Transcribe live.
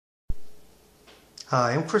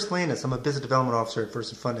Hi, I'm Chris Lehnes. I'm a Business Development Officer at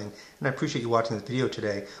Versant Funding, and I appreciate you watching this video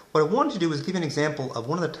today. What I wanted to do is give you an example of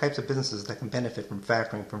one of the types of businesses that can benefit from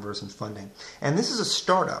factoring from Versant Funding. And this is a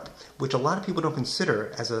startup, which a lot of people don't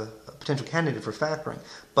consider as a potential candidate for factoring.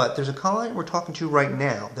 But there's a client we're talking to right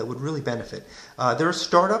now that would really benefit. They're a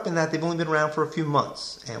startup in that they've only been around for a few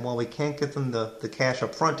months. And while we can't get them the cash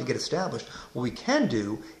up front to get established, what we can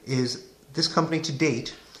do is this company to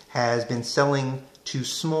date has been selling to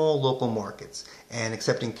small local markets and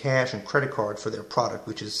accepting cash and credit card for their product,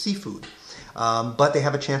 which is seafood. But they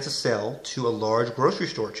have a chance to sell to a large grocery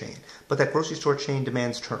store chain. But that grocery store chain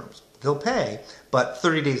demands terms. They'll pay, but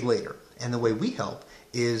 30 days later. And the way we help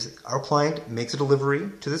is our client makes a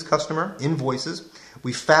delivery to this customer, invoices,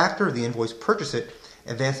 we factor the invoice, purchase it,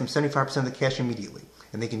 advance them 75% of the cash immediately.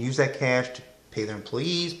 And they can use that cash to pay their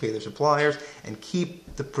employees, pay their suppliers, and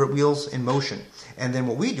keep the wheels in motion. And then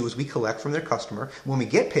what we do is we collect from their customer. When we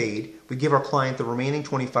get paid, we give our client the remaining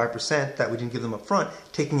 25% that we didn't give them up front,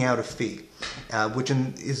 taking out a fee, which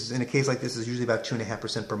in a case like this is usually about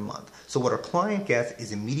 2.5% per month. So what our client gets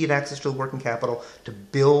is immediate access to the working capital to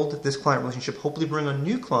build this client relationship, hopefully bring on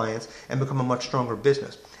new clients, and become a much stronger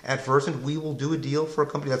business. At Versant, we will do a deal for a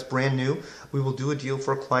company that's brand new. We will do a deal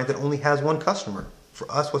for a client that only has one customer. For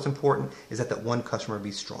us, what's important is that one customer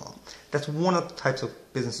be strong. That's one of the types of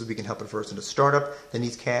businesses we can help at Versant. A startup that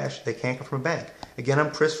needs cash, they can't come from a bank. Again, I'm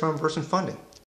Chris from Versant Funding.